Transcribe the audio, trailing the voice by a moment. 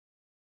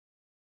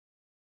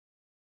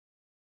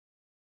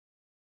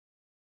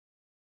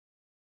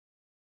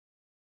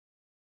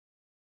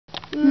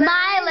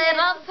My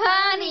Little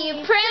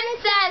Pony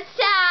Princess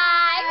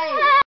Time!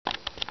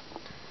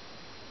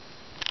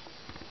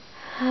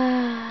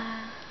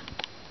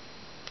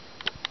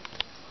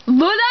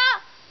 Lola!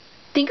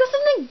 Think of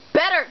something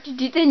better to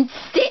do than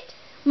sit.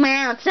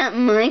 Wow, it's not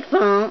my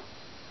fault.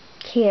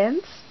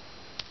 Kids?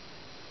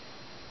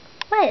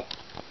 What?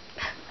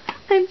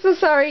 I'm so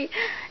sorry.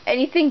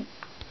 Anything...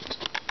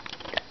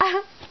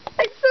 I'm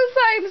so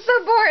sorry, I'm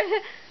so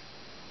bored.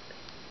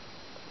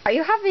 Are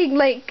you having,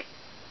 like,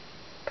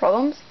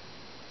 problems?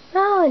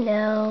 Oh,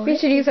 no. We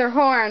should use our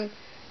horn.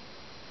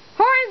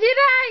 Horns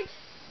unite!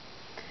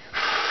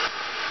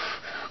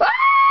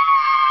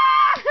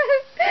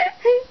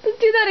 Let's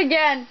do that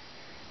again.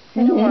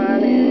 I don't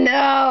want it.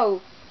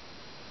 No!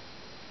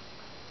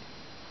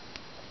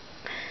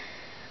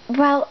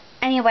 Well,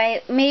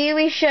 anyway, maybe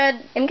we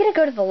should... I'm gonna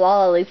go to the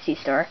Loopsy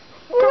store.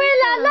 Loopsy!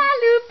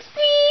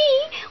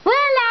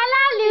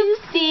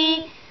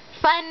 Loopsy!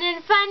 Fun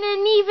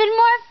and even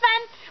more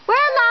fun.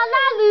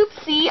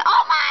 Loopsy!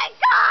 Oh my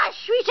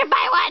gosh! We should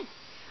buy one!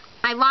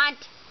 I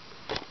want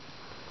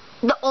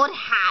the old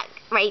hat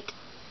right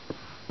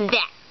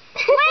there.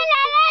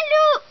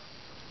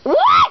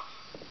 What?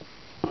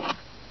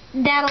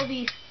 That'll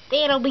be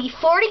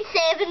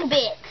 47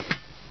 bits.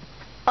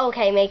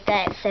 Okay, make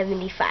that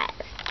 75.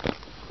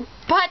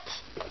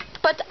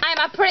 But I'm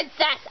a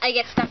princess. I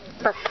get stuff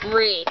for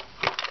free.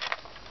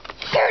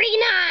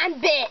 39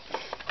 bits.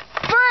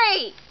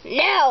 Free!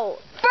 No.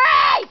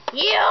 Free!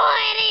 You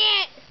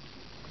idiot!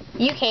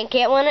 You can't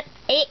get one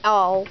at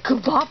all.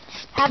 Good luck.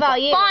 How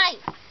about you? Fine.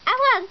 I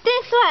want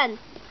this one.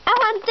 I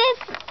want this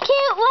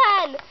cute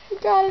one.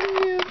 Got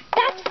you.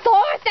 That's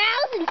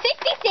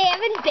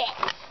 4,067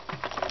 bits.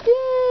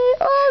 Yay!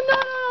 Oh no!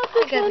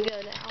 I gotta go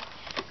now.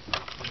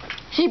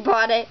 She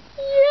bought it.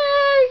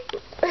 Yay!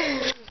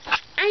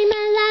 I'm a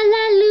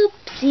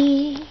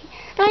Loopsy.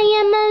 I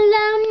am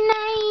alone.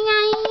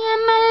 I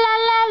am a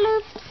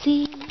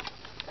Loopsy.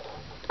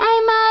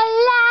 I'm a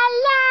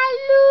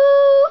Loo.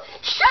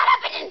 Shut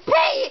up and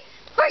pay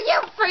for you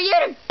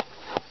to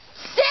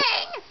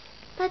sing.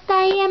 But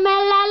I am a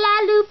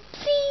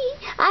Loopsy.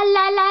 A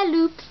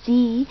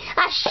Loopsy.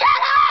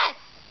 Shut up!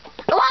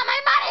 I want my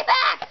money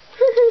back.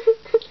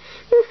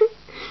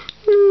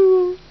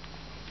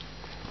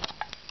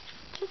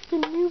 Just a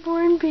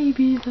newborn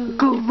baby, though.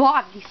 Good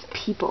luck, these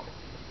people.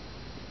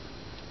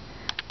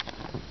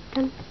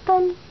 Dun,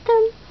 dun,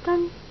 dun,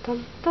 dun, dun,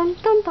 dun,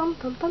 dun, dun,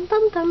 dun, dun,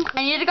 dun, dun.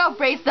 I need to go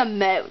raise the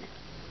moon.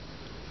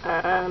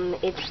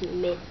 It's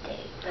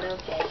midday, but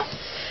okay.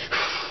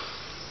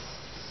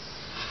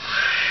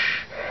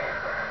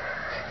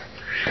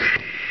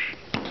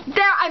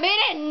 There, I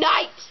made it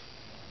night.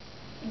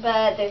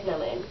 But there's no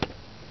moon.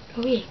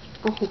 Oh yeah.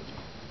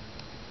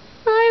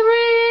 I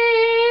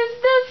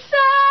raised the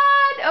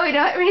sun. Oh wait, no,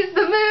 I raised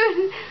the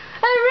moon.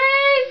 I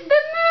raised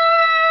the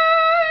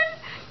moon.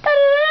 Da, da,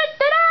 da,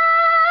 da, da.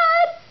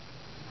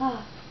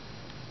 Oh,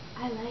 I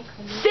like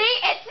the moon. See,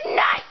 it's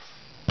night.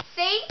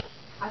 See?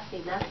 I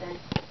see nothing.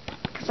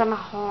 Because I'm a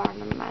horn.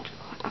 I'm a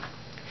magical horn.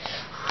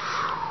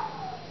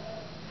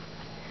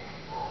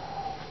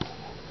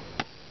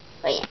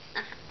 Oh yeah.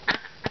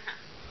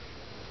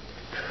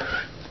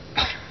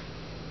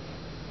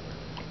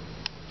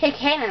 Hey,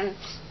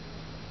 Cannons.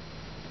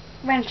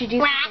 Why don't you do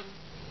something?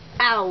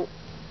 Ow.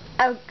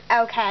 Oh,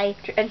 okay.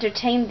 To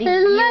entertain the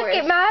Look viewers.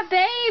 at my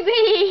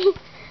baby.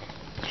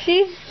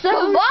 She's so...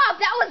 Bob,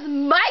 that was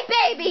my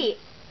baby.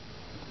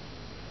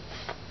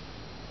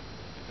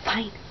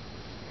 Fine.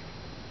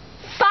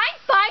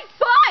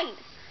 Fine.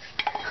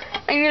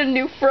 I need a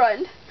new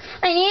friend.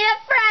 I need a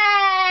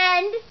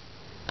friend.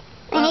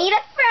 I need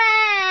a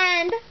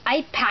friend.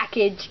 I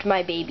packaged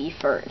my baby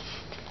first.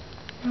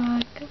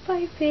 Rock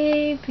my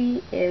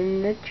baby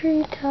in the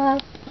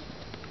treetop.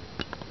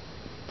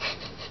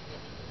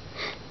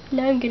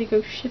 Now I'm gonna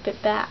go ship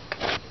it back.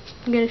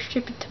 I'm gonna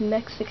ship it to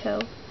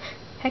Mexico.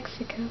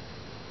 Mexico.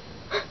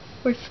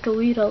 Where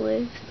Skeleta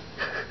lives.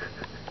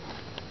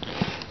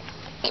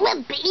 I'm a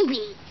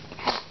baby.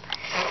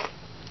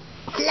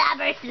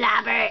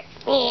 Slobber.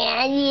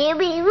 And you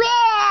be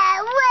wah.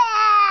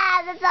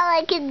 That's all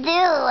I can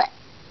do.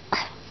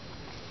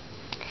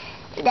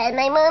 Then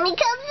my mommy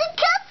comes and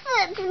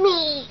comforts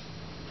me.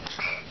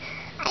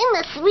 I'm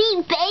a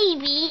sweet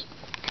baby.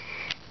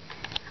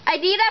 I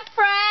need a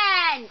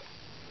friend.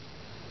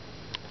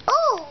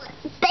 Oh,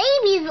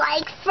 babies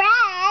like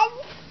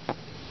friends.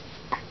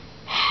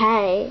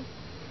 Hey,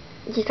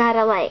 you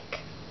gotta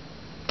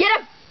Get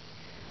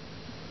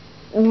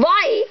a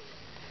wife.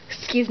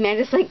 Excuse me, I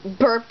just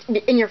burped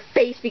in your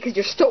face because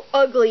you're so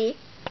ugly.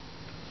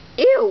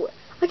 Ew.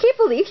 I can't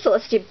believe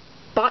Celestia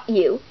bought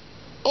you.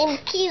 I'm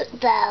cute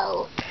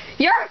though.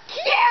 You're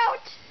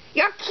cute.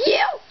 You're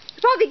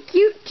probably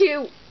cute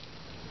too.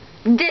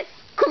 This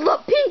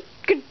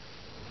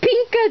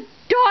pinka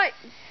dot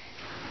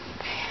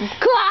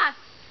cloth.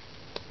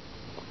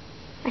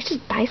 I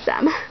should buy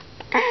some.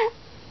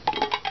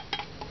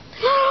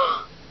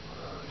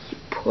 You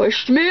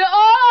pushed me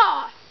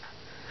off.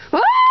 Ah!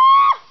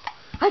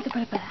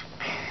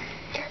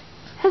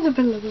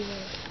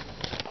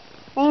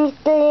 I'm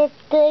the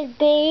little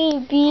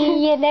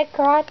baby in a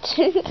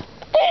cartoon.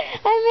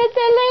 I'm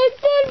the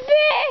little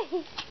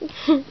baby.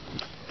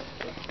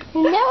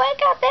 Now I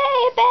got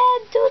bed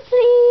to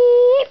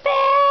sleep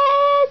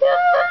in.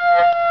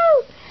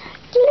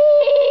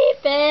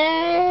 Sleep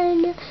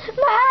in.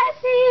 My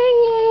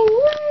singing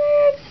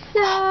works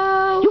so.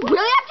 You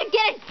really have to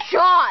get a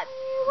job,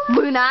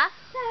 Luna.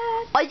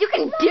 All you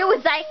can do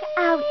is like,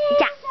 oh,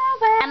 yeah.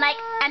 I'm like,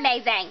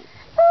 amazing.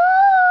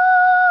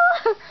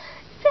 Oh,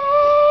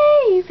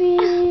 baby.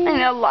 I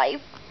know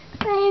life.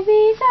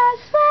 Babies are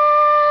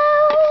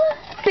swell.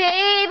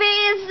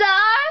 Babies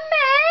are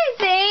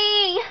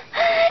amazing.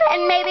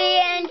 And maybe,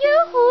 and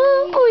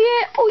yoo-hoo. Oh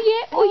yeah, oh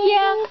yeah, oh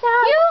yeah.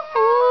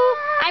 Yoo-hoo.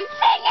 I'm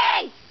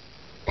singing.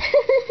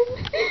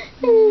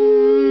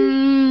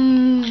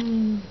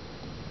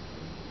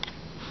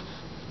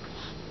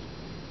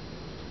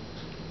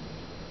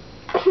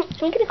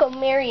 I'm gonna go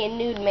marry a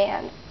nude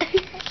man.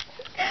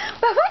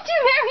 Why would you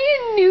marry a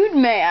nude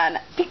man?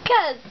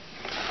 Because.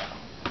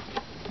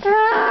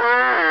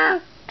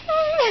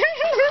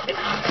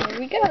 Here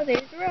we go,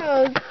 there's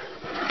Rose.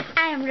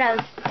 I'm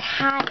Rose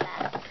Tyler.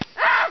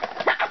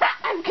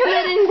 I'm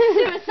committing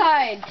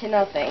suicide to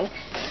nothing.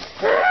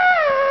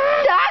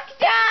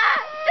 Doctor!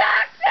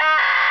 Doctor!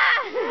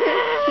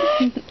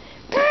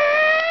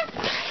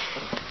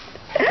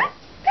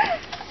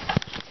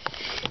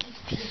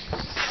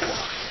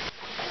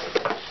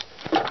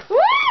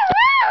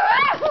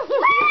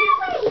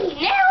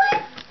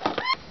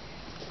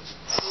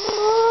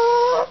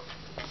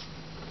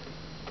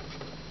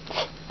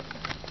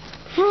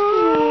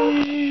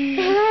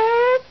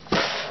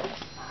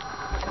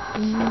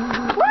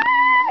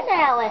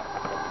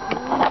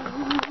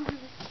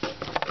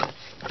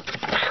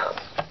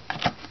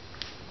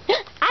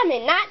 I'm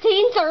in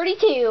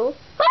 1932.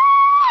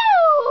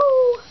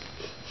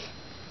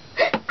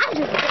 I'm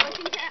just going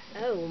to that.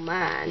 Oh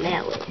my,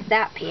 Nellie,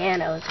 that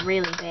piano is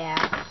really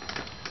bad.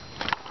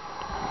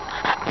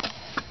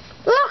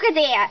 Look at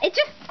that! It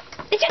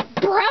just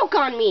broke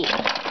on me.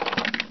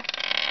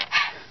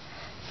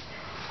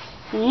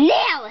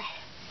 Nellie.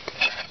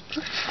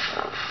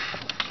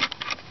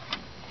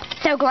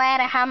 So glad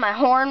I have my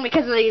horn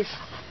because of these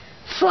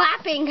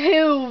flapping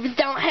hooves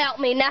don't help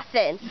me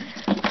nothing.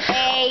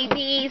 A,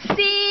 B, C,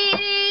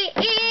 D,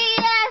 E,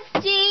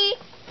 F, G,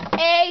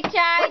 H,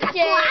 I, J,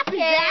 K,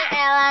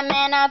 L, M,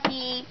 N, O,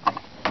 P,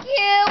 Q,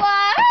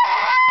 R.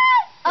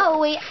 Oh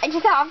wait, I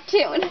just off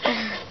tune.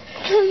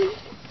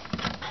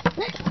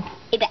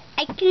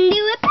 I can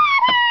do it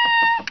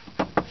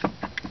better.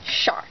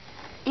 Sure.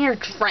 You're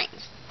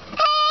trained. Hey,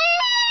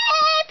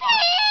 P.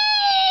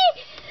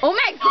 Oh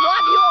my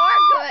God, you are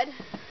good.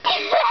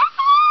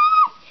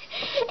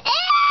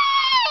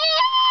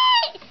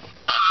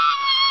 I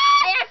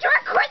have to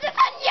record this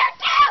on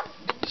YouTube.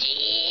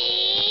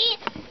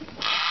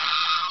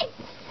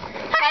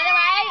 By the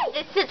way,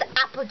 this is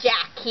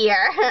Applejack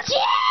here. This is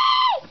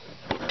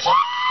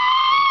done.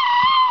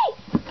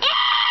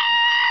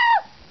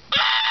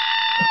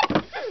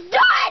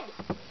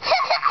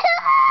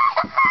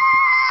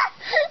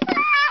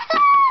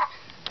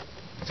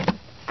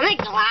 I'm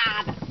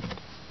glad.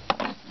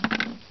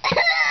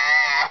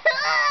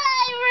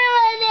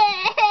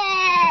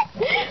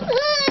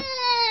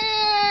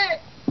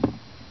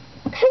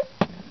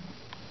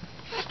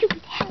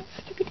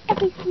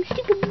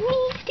 Stupid me,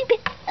 stupid.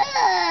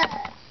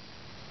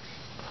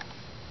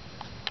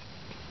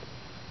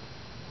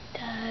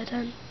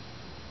 Da-dum.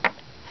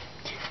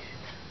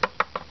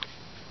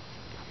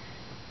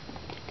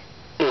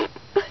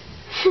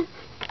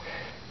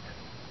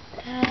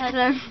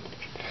 Da-dum.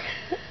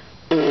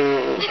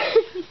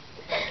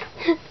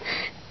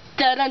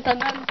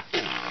 Da-dum-dum-dum.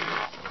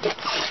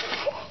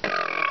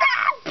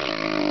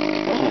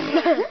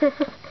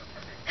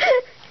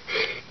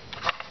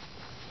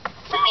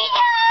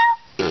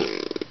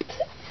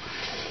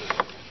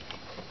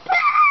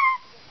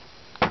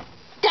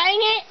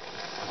 Dang it!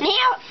 Now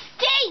it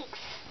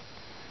stinks!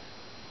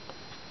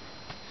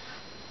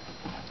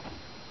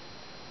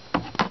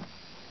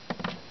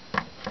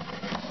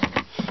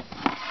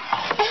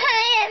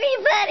 Hi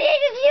everybody, I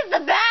just used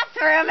the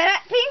bathroom and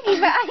at Pinkie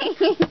Pie.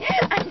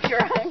 I'm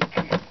drunk.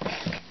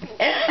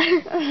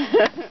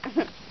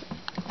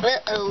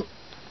 Uh-oh.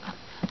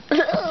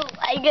 Oh,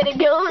 I gotta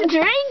go and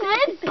drink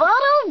this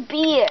bottle of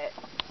beer.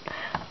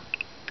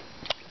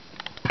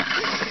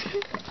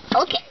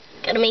 Okay,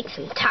 gotta make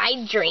some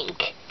Tide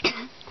drink.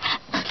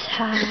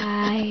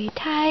 Tide,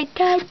 Tide,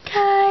 Tide,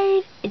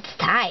 Tide. It's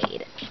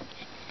Tide.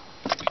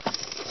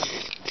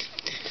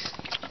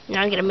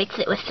 Now I'm gonna mix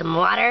it with some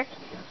water.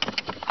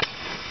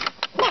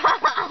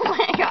 Oh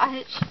my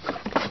gosh.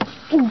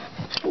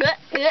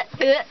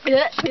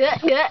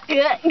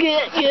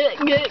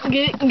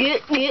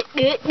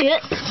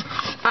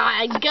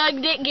 I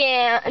gugged it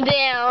down.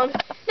 Now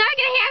I'm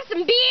gonna have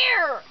some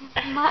beer.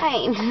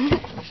 Mine.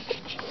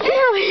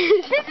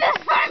 This is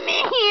for me.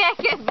 I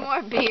get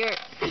more beer.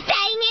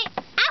 Dang it!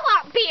 I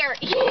want beer.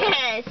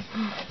 Yes.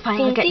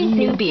 Finally got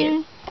new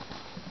beer.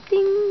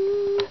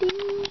 Ding,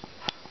 ding.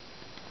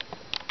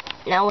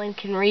 no one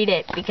can read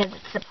it because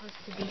it's supposed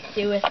to be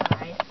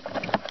suicide.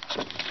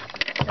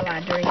 So I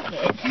drink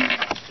it.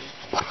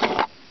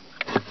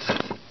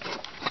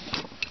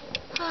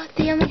 Oh,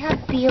 they only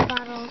have beer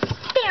bottles.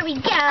 There we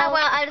go. Oh,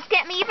 well, I'll just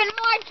get me even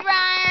more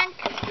drunk.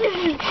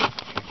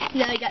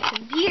 Now I got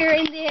some beer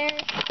in there.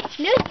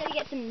 No, you gotta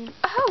get some.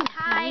 Oh,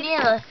 hi.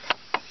 Milk.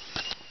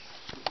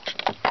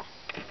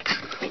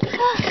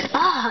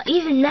 Oh,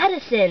 even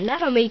medicine.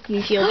 That'll make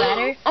me feel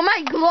better. Oh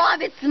my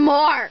God, it's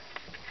more.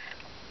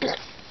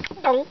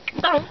 Now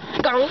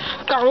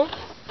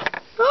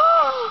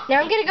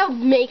I'm gonna go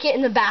make it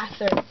in the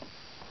bathroom.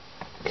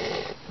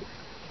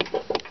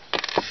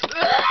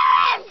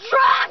 I'm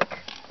drunk.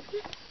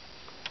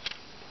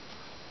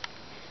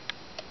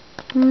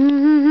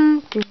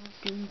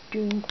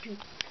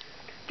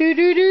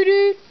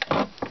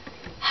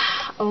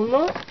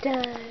 Almost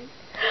done.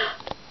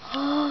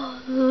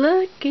 Oh,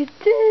 look at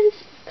this.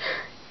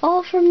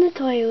 All from the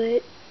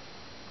toilet.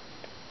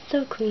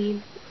 So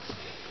clean.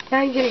 Now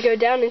I'm gonna go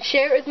down and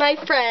share it with my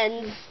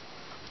friends.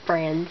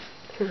 Friends.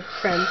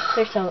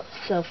 They're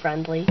so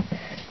friendly.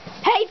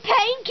 Hey,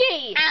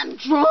 Pinky! I'm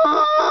drunk.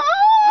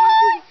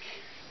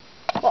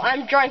 Well,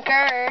 I'm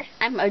drunker.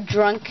 I'm a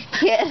drunk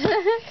kid.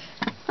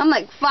 I'm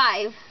like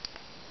 5.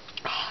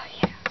 Oh,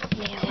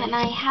 yeah. Can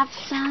I have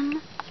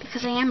some?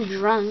 Because I am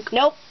drunk.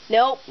 Nope,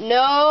 no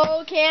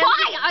candy.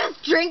 Why? I'll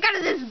just drink out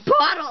of this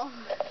bottle.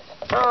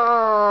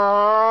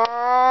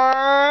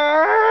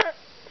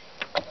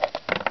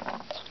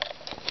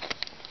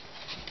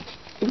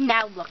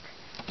 Now look.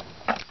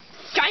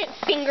 Giant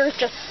fingers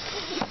just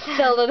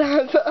filled it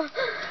up.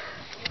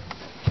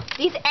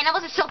 These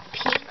animals are so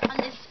pink on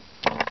this.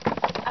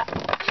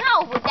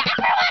 How? Everyone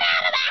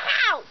out of the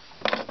house!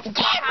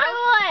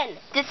 Everyone!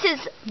 This is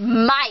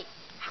my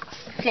house.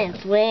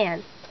 Since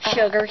when?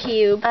 Sugar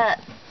cube. Sugar cube?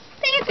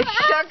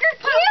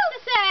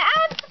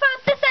 I'm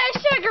supposed to say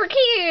sugar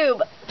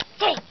cube.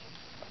 Hey.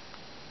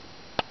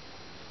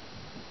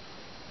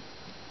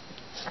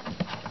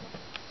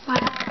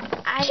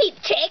 Cheap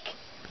chick.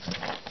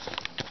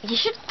 You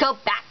should go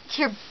back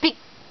to your big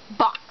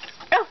box.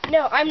 Oh,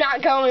 no, I'm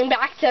not going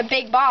back to a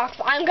big box.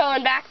 I'm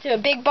going back to a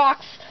big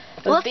box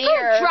of Let's beer.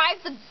 go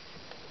drive the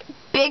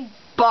big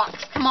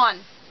box. Come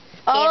on.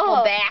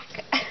 Oh,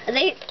 back.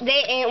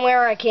 They ain't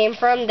where I came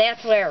from.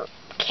 That's where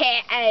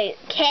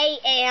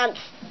K-Ants,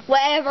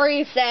 whatever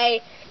you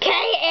say,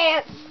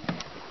 K-Ants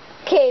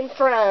came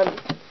from.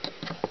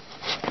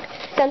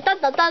 Dun, dun,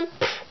 dun, dun.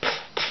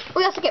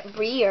 We also get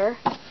Breer.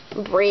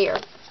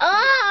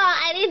 Oh,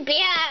 I need beer.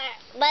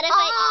 But if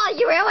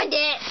you ruined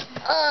it.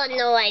 Oh,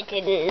 no, I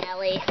didn't,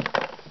 Nelly.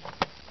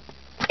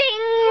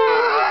 Ding.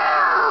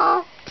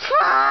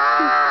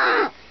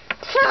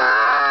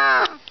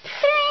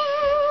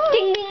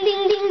 Ding,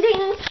 ding,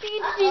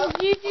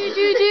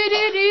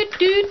 ding,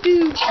 ding,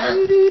 ding.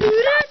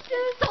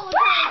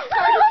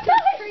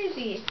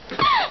 Crazy.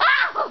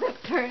 Ow, it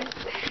burns.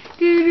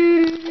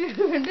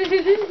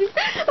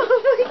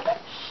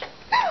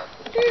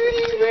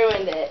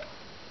 Ruined it.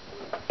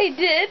 I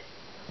did.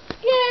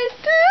 Yes.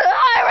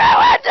 I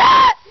ruined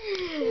it.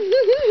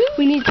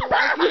 We need to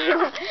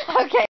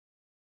Okay.